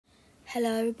Hello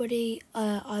everybody,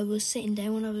 I was sitting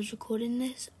down when I was recording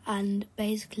this, and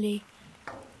basically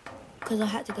because I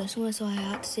had to go somewhere, so I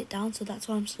had to sit down, so that's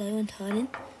why I'm slow and turning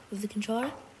with the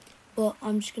controller. But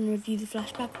I'm just going to review the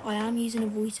flashback. I am using a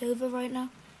voiceover right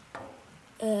now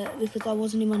because I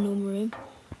wasn't in my normal room.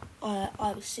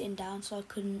 I was sitting down, so I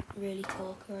couldn't really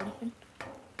talk or anything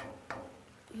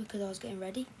because I was getting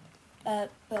ready. But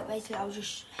basically I was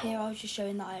just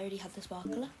showing that I already had the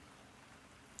sparkler.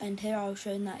 And here I was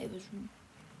showing that it was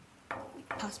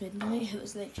past midnight. It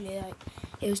was literally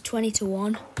it was 20 to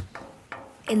 1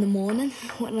 in the morning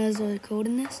when I was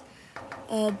recording this.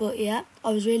 But yeah,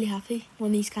 I was really happy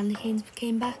when these candy canes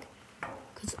came back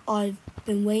because I've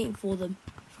been waiting for them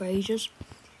for ages.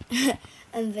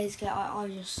 And basically I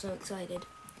was just so excited.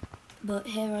 But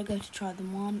here I go to try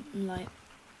them on,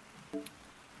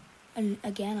 and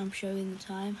again I'm showing the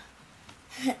time.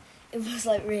 It was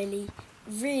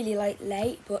really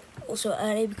late, but also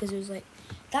early because it was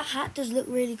that hat does look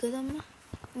really good on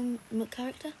my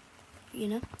character, you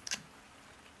know.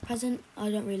 Present,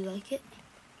 I don't really like it.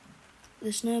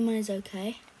 The snowman is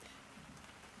okay.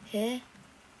 Here,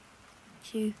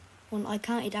 2, 1. I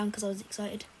counted down because I was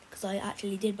excited because I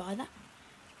actually did buy that.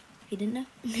 If you didn't know,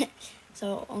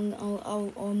 so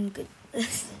I'm good.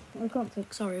 I can't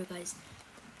talk. Sorry, guys,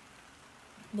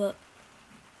 but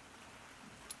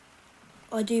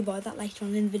I do buy that later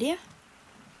on in the video.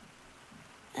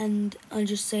 And I'm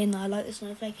just saying that I like the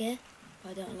snowflake here, but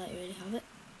I don't really have it.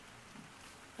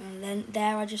 And then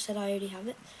there I just said I already have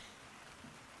it.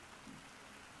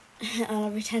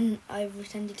 And I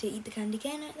pretended to eat the candy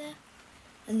cane right there.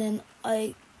 And then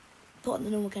I put on the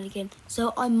normal candy cane.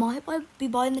 So I might be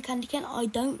buying the candy cane, I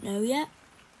don't know yet.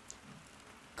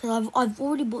 Because I've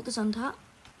already bought the Santa hat.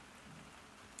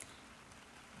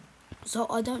 So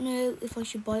I don't know if I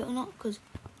should buy it or not, because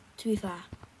to be fair,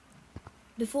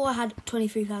 before I had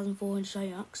 23,400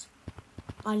 shiny rocks,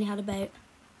 I only had about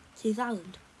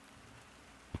 2,000.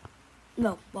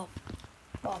 No, well,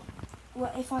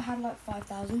 if I had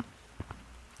 5,000,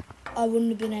 I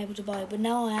wouldn't have been able to buy it. But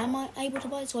now I am able to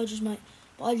buy it, so I just might.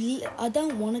 But I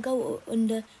don't want to go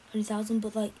under 20,000,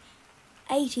 but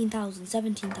 18,000,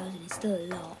 17,000 is still a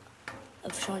lot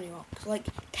of shiny rocks.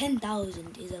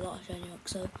 10,000 is a lot of shiny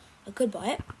rocks, so I could buy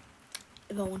it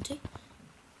if I want to.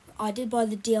 I did buy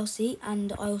the DLC,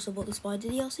 and I also bought the Spider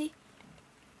DLC.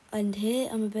 And here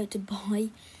I'm about to buy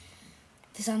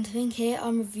the Santa thing. Here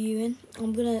I'm reviewing.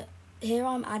 Here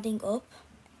I'm adding up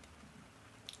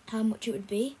how much it would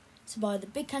be to buy the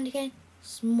big candy cane,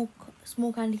 small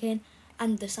candy cane,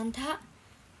 and the Santa hat.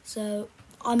 So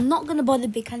I'm not gonna buy the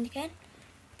big candy cane,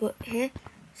 but here,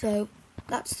 so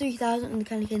that's 3,000 and the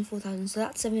candy cane 4,000. So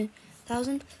that's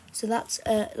 7,000. So that's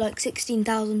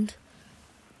 16,000.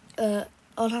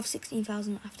 I'll have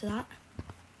 16,000 after that.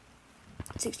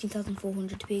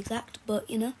 16,400 to be exact. But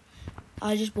you know,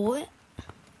 I just bought it.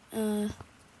 And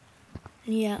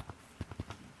yeah.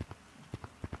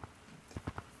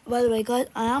 By the way, guys,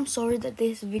 I am sorry that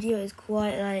this video is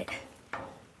quite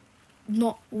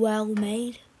not well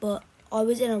made, but I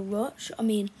was in a rush. I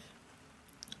mean,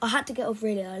 I had to get up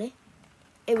really early.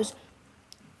 It was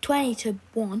 20 to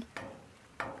 1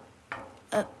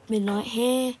 at midnight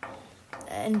here.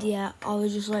 And yeah, I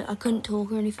was just I couldn't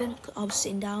talk or anything. I was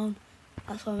sitting down.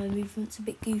 That's why my movement's a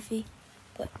bit goofy.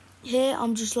 But here,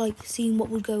 I'm just seeing what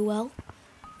would go well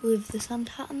with the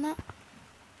Santa hat and that.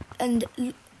 And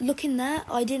looking there,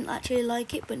 I didn't actually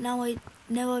like it, but now I've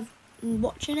been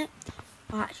watching it,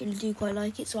 I actually do quite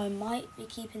like it, so I might be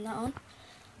keeping that on.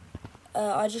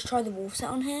 I just tried the wolf set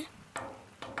on here.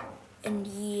 And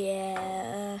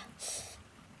yeah,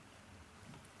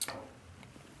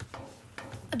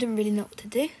 I didn't really know what to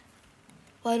do.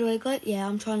 By the way, guys, yeah,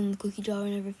 I'm trying the cookie jar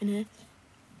and everything here.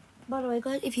 By the way,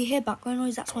 guys, if you hear background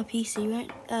noise, that's my PC, right,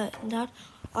 Dad?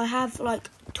 I have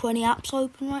 20 apps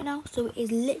open right now, so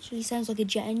it literally sounds like a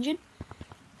jet engine.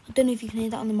 I don't know if you can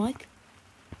hear that on the mic,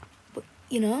 but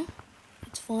you know,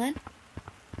 it's fine.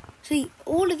 See,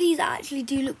 all of these actually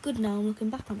do look good now. I'm looking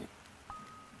back on it.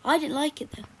 I didn't like it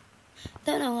though.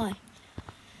 Don't know why.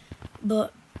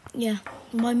 But yeah,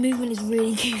 my movement is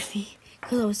really goofy.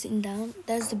 Because I was sitting down.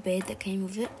 There's the beard that came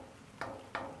with it.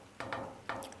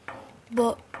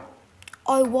 But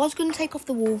I was going to take off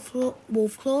the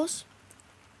wolf claws.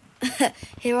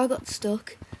 Here I got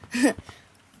stuck.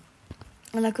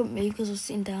 And I couldn't move because I was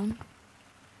sitting down.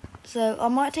 So I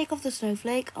might take off the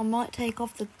snowflake. I might take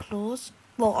off the claws.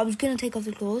 Well, I was going to take off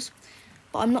the claws.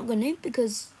 But I'm not going to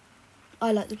because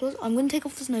I like the claws. I'm going to take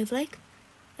off the snowflake.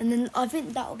 And then I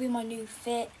think that will be my new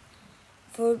fit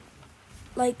for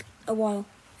a while.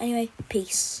 Anyway,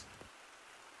 peace.